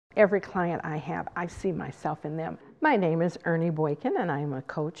Every client I have, I see myself in them. My name is Ernie Boykin, and I'm a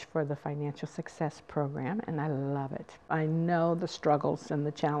coach for the Financial Success Program, and I love it. I know the struggles and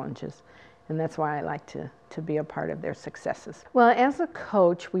the challenges, and that's why I like to be a part of their successes. Well, as a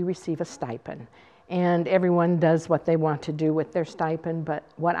coach, we receive a stipend, and everyone does what they want to do with their stipend, but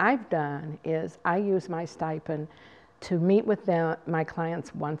what I've done is I use my stipend to meet with my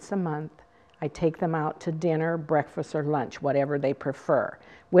clients once a month. I take them out to dinner, breakfast, or lunch, whatever they prefer,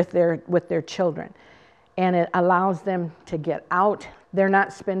 with their children. And it allows them to get out. They're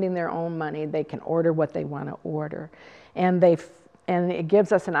not spending their own money. They can order what they want to order. And it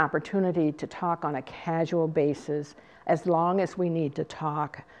gives us an opportunity to talk on a casual basis as long as we need to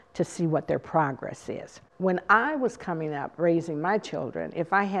talk to see what their progress is. When I was coming up raising my children,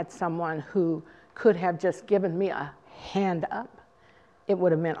 if I had someone who could have just given me a hand up, it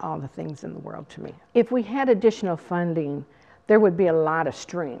would have meant all the things in the world to me. If we had additional funding, there would be a lot of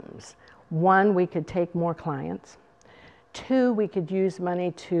streams. One, we could take more clients. Two, we could use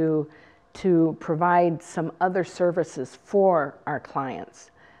money to provide some other services for our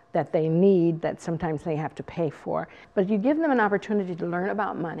clients that they need, that sometimes they have to pay for. But you give them an opportunity to learn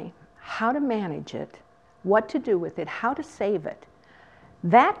about money, how to manage it, what to do with it, how to save it.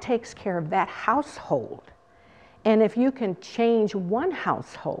 That takes care of that household. And if you can change one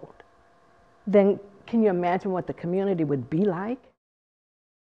household, then can you imagine what the community would be like?